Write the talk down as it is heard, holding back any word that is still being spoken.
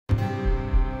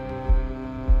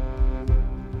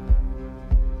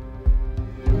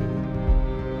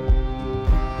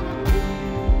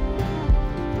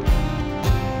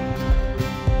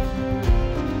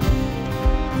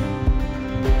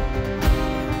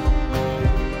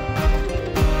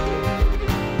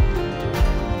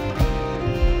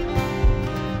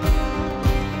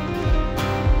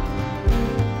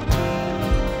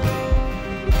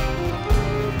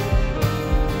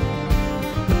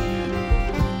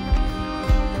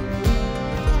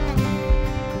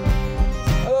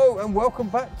and welcome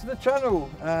back to the channel.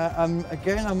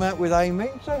 Again, I'm out with Amy.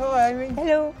 Say hi, Amy.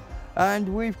 Hello. And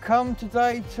we've come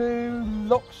today to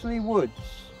Loxley Woods.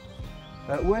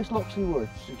 Where's Loxley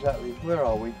Woods exactly? Where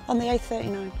are we? On the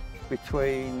A39.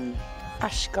 Between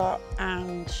Ashcott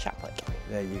and Shapwick.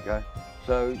 There you go.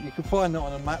 So you can find that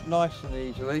on a map nice and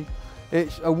easily.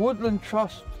 It's a woodland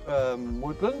trust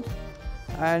woodland,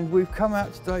 and we've come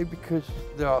out today because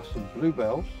there are some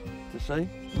bluebells to see.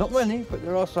 Not many, but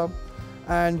there are some.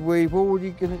 And we've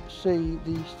already going to see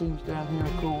these things down here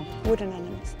are called wooden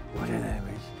anemones. Wooden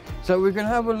anemones. So we're going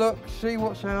to have a look, see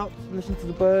what's out, listen to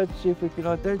the birds, see if we can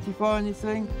identify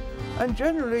anything, and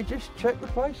generally just check the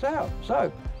place out.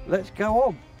 So let's go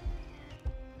on.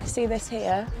 See this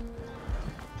here?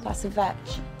 That's a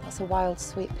vetch. That's a wild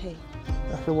sweet pea.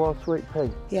 That's a wild sweet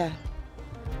pea? Yeah.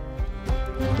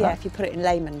 Yeah, if you put it in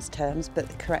layman's terms, but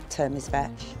the correct term is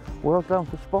vetch. Well done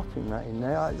for spotting that in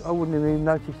there. I wouldn't have even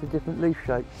noticed the different leaf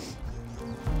shapes.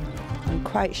 I'm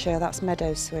quite sure that's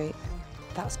meadow sweet.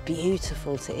 That's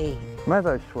beautiful to eat.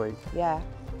 Meadow sweet? Yeah.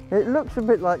 It looks a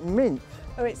bit like mint.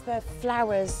 Oh, it's the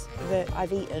flowers that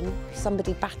I've eaten.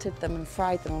 Somebody battered them and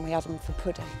fried them and we had them for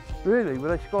pudding. Really?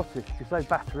 Were they Scottish? Because they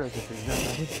batter everything,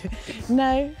 don't they?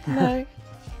 No, no.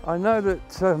 I know that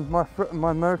my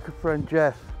American friend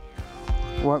Jeff,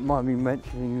 won't mind me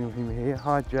mentioning him here,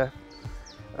 hi Jeff,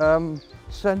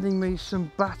 sending me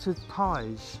some battered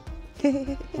pies,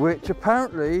 which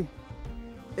apparently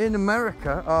in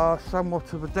America are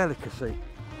somewhat of a delicacy.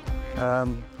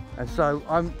 And so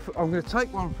I'm going to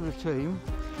take one for the team.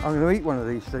 I'm going to eat one of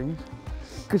these things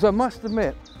because I must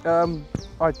admit,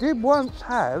 I did once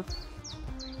have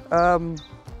a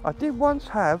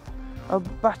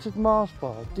battered Mars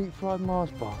bar, deep fried Mars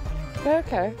bar.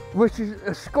 Okay. Which is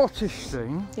a Scottish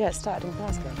thing. Yeah, it started in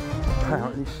Glasgow.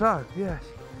 Apparently so, yes.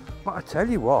 But I tell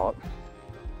you what,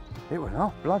 it went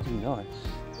off bloody nice.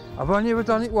 I've only ever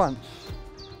done it once.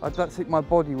 I don't think my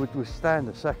body would withstand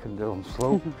a second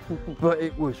onslaught, but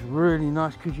it was really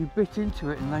nice because you bit into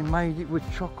it and they made it with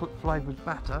chocolate flavoured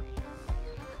batter.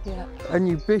 Yeah. And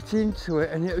you bit into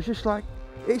it and it was just like,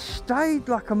 it stayed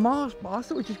like a Mars bar. I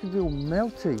thought it was just going to be all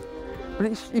melty.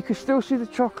 But you could still see the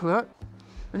chocolate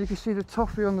and you could see the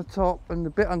toffee on the top and the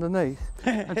bit underneath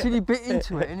until you bit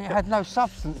into it and it had no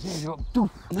substance. You just got doof,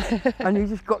 and you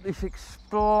just got this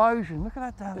explosion. Look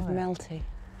at that down there. Melty.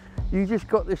 You just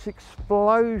got this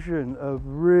explosion of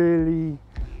really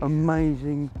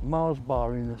amazing Mars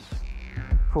bariness,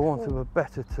 for want of a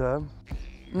better term.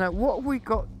 Now, what have we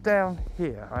got down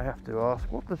here, I have to ask?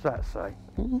 What does that say?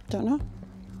 Don't know.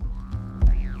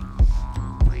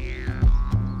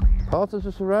 Part of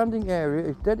the surrounding area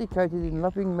is dedicated in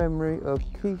loving memory of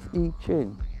Keith E.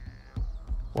 Chin,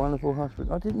 wonderful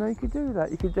husband. I didn't know you could do that.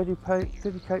 You could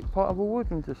dedicate part of a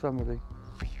woodland to somebody.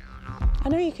 I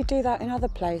know you could do that in other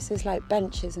places, like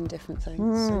benches and different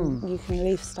things. And you can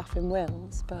leave stuff in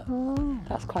wills, but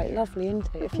that's quite lovely, isn't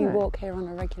it? If you walk here on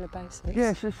a regular basis.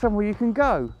 Yes, it's somewhere you can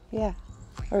go. Yeah.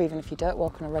 Or even if you don't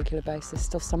walk on a regular basis,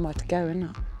 still somewhere to go, isn't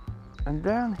it? And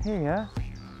down here...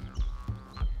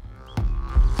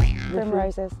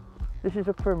 Primroses. This is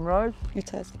a primrose.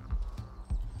 It is.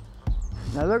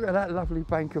 Now look at that lovely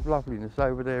bank of loveliness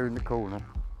over there in the corner.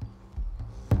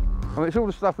 I mean, it's all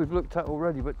the stuff we've looked at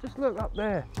already, but just look up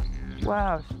there.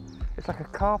 Wow, it's like a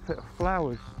carpet of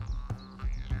flowers.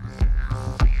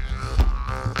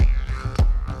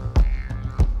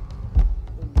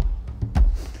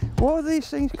 What are these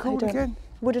things called again?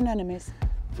 Wooden anemones.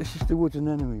 This is the wooden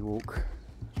enemy walk.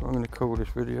 That's what I'm going to call this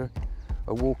video.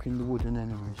 A walk in the wooden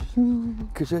enemies.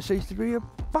 Because there seems to be a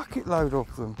bucket load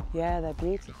of them. Yeah, they're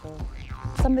beautiful.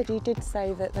 Somebody did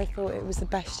say that they thought it was the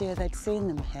best year they'd seen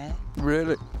them here.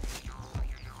 Really?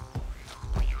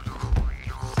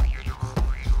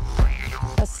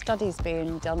 There's studies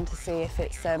being done to see if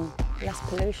it's less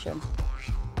pollution.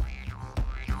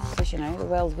 Because, you know, the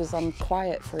world was on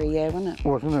quiet for a year, wasn't it?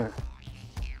 Wasn't it?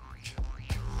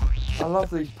 I love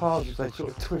these paths as they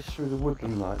sort of twist through the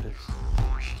woodland like this.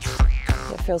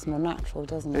 It feels more natural,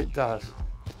 doesn't it? It does.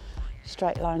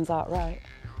 Straight lines aren't right.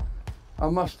 I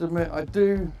must admit, I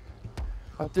do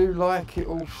like it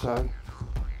also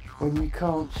when you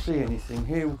can't see anything.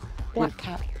 Here,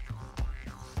 Blackcap.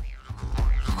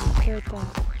 Good there.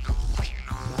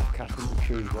 Blackcap in the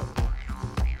trees up there.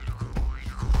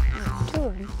 Two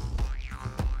of them.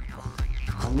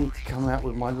 I need to come out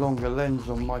with my longer lens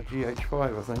on my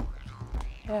GH5, I think.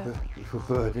 Yeah. For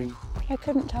birding. I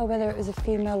couldn't tell whether it was a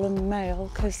female and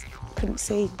male because I couldn't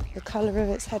see the colour of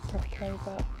its head properly.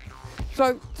 But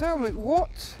so tell me, what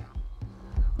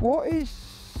is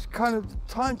kind of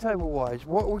timetable-wise?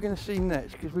 What are we going to see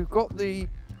next? Because we've got the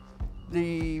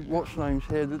the what's names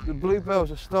here, that the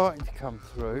bluebells are starting to come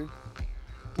through.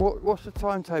 What's the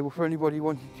timetable for anybody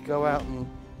wanting to go out and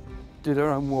do their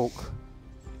own walk?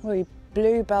 Well, your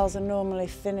bluebells are normally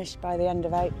finished by the end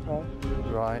of April.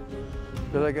 Right.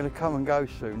 So they're going to come and go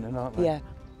soon then, aren't they? Yeah.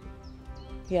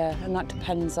 Yeah, and that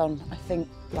depends on, I think,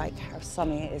 like how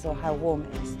sunny it is or how warm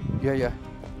it is. Yeah, yeah.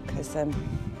 Because,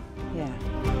 yeah,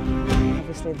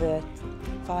 obviously the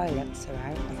violets are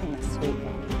out. I think they're sweet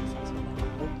violets, that's what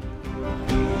they're called.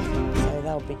 So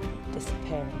they'll be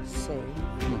disappearing soon.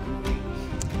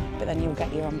 Mm-hmm. But then you'll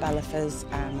get your umbellifers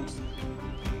and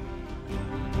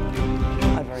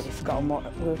I've already forgotten what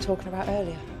we were talking about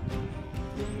earlier.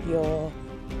 Your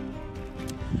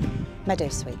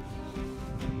meadowsweet.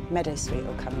 Meadowsweet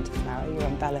will come into flower, your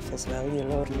umbellifers will, your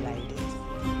lord and ladies.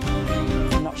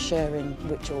 I'm not sure in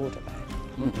which order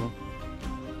though. Mm-hmm.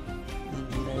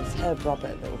 And there's Herb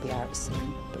Robert that will be out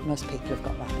soon, but most people have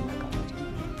got that in their garden.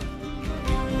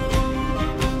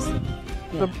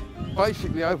 So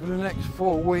basically over the next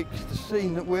 4 weeks, the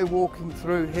scene that we're walking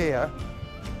through here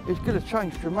is going to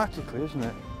change dramatically, isn't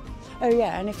it? Oh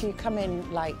yeah, and if you come in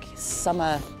like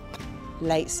summer,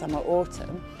 late summer,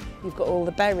 autumn, you've got all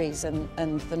the berries and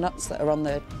the nuts that are on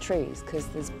the trees, because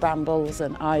there's brambles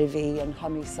and ivy and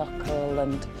honeysuckle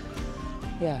and,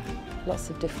 yeah, lots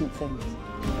of different things.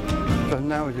 So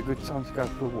now is a good time to go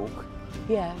for a walk.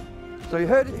 Yeah. So you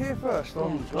heard it here first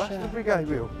on Yeah, Glastonbury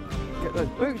Gabriel. Get those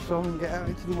boots on and get out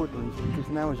into the woodlands, because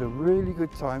now is a really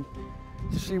good time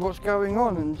to see what's going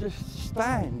on and just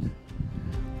stand.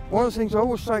 One of the things I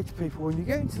always say to people, when you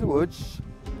get into the woods,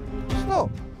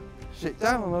 stop. Sit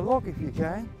down on a log if you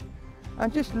can,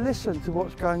 and just listen to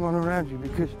what's going on around you,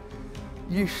 because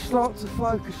you start to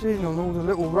focus in on all the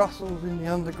little rustles in the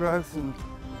undergrowth and,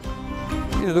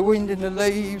 you know, the wind in the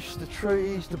leaves, the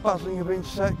trees, the buzzing of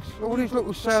insects, all these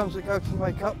little sounds that go to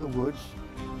make up the woods.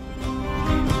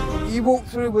 You walk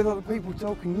through with other people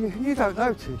talking, you don't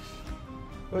notice.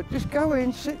 But just go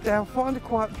in, sit down, find a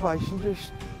quiet place and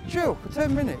just chill for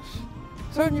 10 minutes.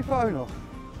 Turn your phone off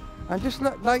and just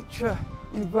let nature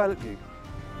envelop you.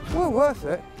 It's well worth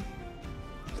it.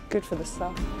 It's good for the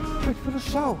soul. Good for the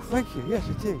soul, thank you. Yes,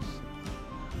 it is.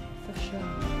 For sure.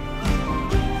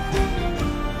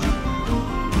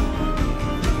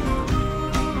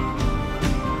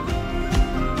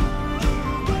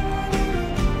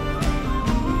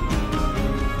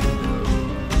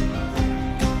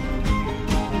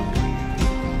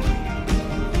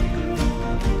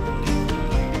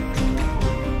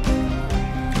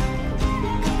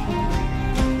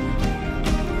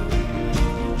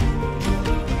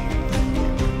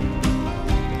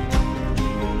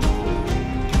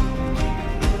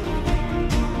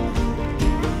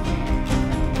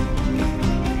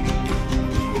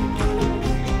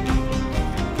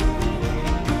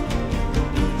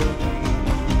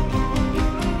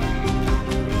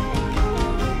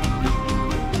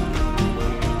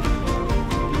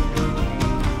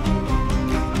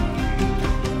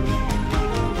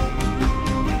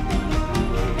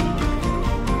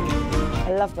 I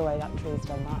love the way that tree's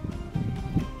done that.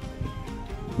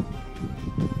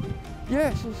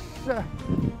 Yes,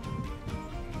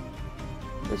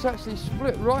 it's actually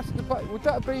split right at the back. Would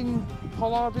that have been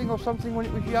pollarding or something when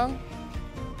it was young?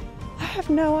 I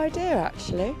have no idea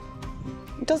actually.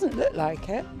 It doesn't look like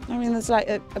it. I mean, there's like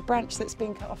a branch that's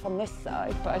been cut off on this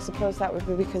side, but I suppose that would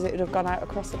be because it would have gone out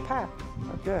across the path.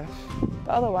 I guess.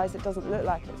 But otherwise it doesn't look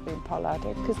like it's been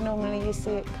pollarded, because normally you see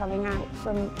it coming out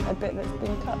from a bit that's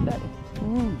been cut down.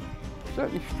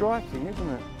 Certainly striking, isn't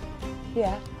it?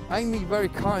 Yeah. Amy very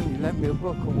kindly lent me a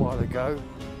book a while ago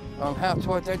on how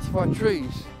to identify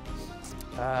trees.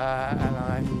 And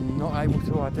I'm not able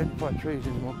to identify trees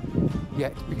anymore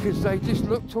yet, because they just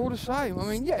looked all the same. I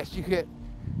mean, yes, you get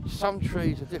some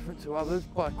trees are different to others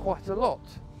by quite a lot.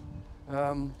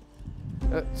 I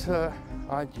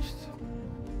just,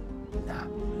 nah,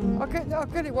 I'll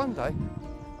get it one day.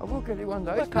 I will get it one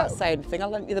day. Well, I can't say anything. I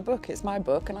lent you the book. It's my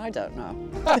book and I don't know.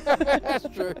 That's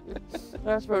true.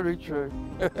 That's very true.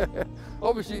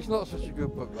 Obviously, it's not such a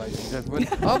good book, ladies and gentlemen.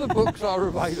 Other books are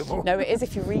available. No, it is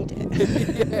if you read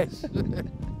it. Yes.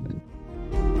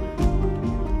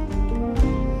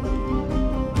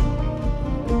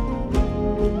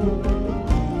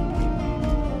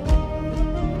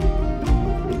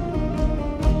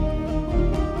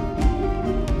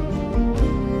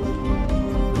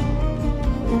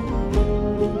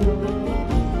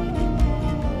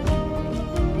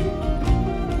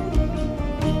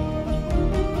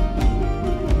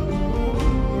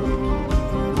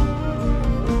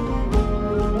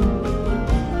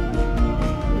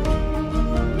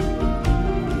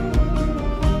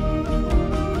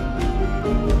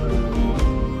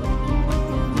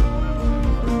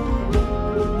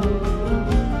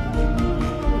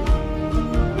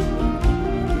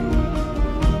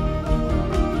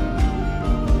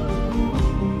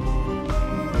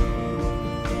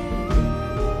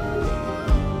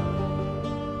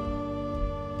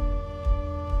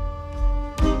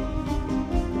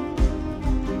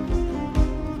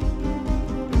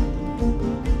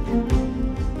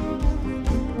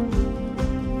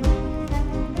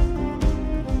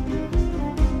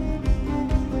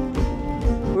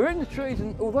 trees,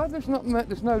 and although there's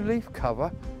no leaf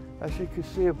cover, as you can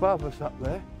see above us up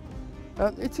there,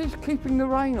 it is keeping the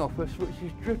rain off us, which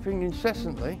is dripping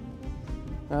incessantly.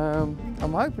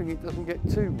 I'm hoping it doesn't get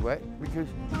too wet, because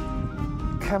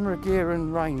camera gear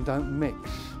and rain don't mix,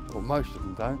 or most of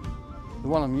them don't. The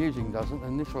one I'm using doesn't,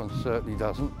 and this one certainly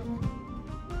doesn't.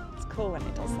 It's cool when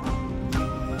it does that.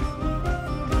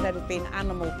 There'd have been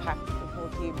animal packs before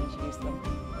humans used them.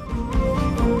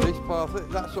 This path,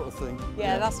 that sort of thing.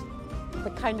 Yeah, that's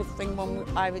the kind of thing when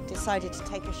I decided to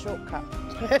take a shortcut.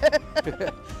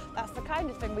 That's the kind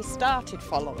of thing we started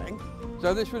following.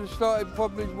 So this would have started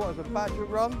probably, what, as a badger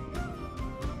run?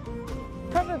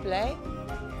 Probably.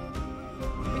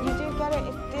 But you do get it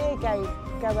if deer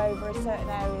go over a certain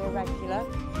area regular.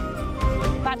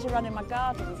 Badger run in my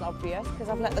garden is obvious because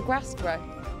I've let the grass grow.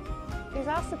 These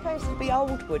are supposed to be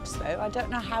old woods though, I don't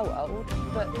know how old,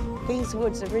 but these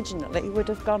woods originally would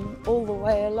have gone all the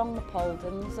way along the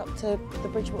Poldens up to the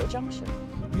Bridgewater Junction.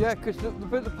 Yeah, because the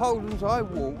bit of Poldens I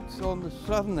walked on the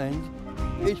southern end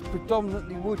is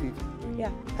predominantly wooded.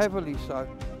 Yeah. Heavily so.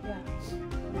 Yeah.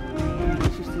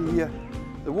 This is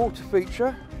the water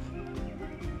feature.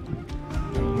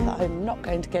 I'm not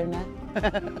going to go now.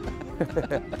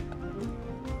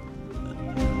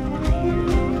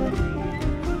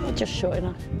 Just short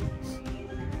enough.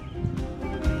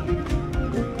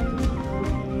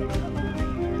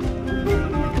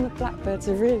 And the blackbirds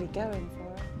are really going for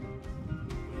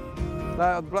it. They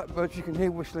are the blackbirds you can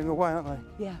hear whistling away, aren't they?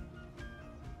 Yeah.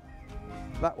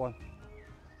 That one.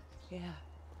 Yeah.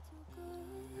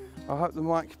 I hope the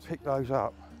mics pick those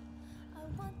up.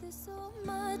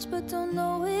 But don't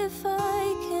know if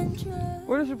I can trust.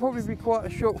 Well, this will probably be quite a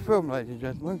short film, ladies and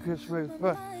gentlemen, because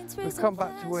we've come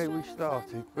back to where we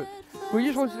started. But we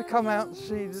just wanted to come out and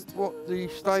see what the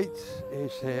state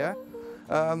is here.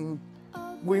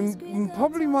 We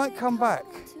probably might come back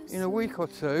in a week or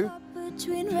two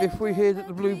if we hear that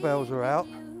the bluebells are out,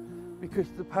 because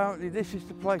apparently this is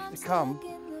the place to come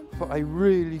for a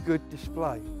really good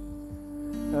display.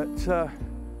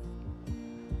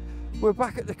 We're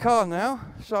back at the car now,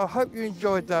 so I hope you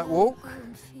enjoyed that walk.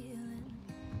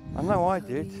 I know I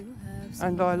did,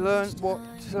 and I learned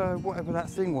whatever that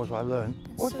thing was. I learned.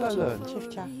 What did I learn? Chiff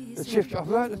chaff. The chiff chaff. I've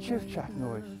learned the chiff chaff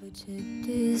noise.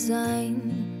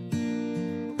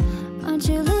 Aren't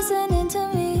you listening to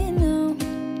me now?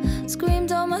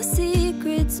 Screamed all my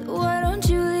secrets. Why don't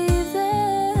you leave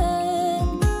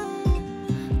them?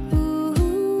 Ooh,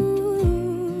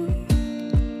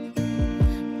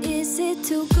 is it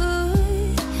too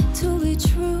good to be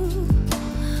true?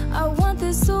 I want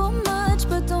this so much,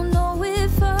 but don't know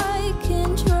if I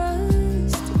can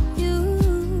trust you.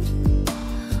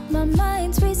 My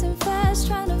mind's racing fast,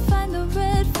 trying to find the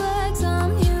red flags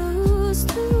I'm used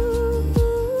to.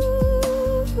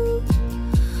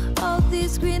 All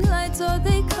these green lights, are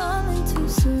they coming too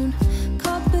soon?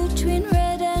 Caught between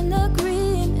red and the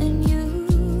green and you.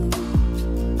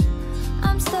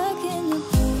 I'm stuck in the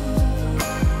blue.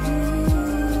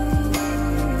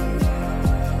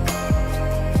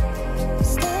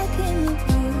 Stuck in the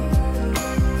blue.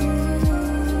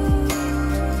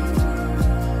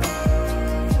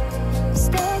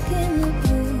 Stuck in the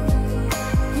blue.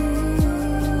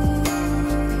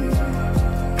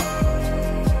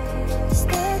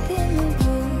 Stuck in the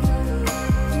blue.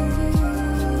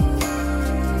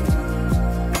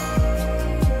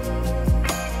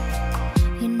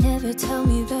 You never tell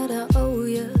me that I owe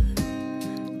you.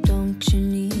 Don't you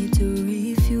need to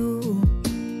refuel?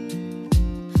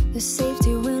 The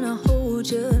safety when I hold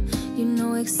you. You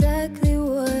know exactly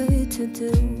what to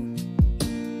do.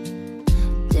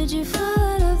 Did you fall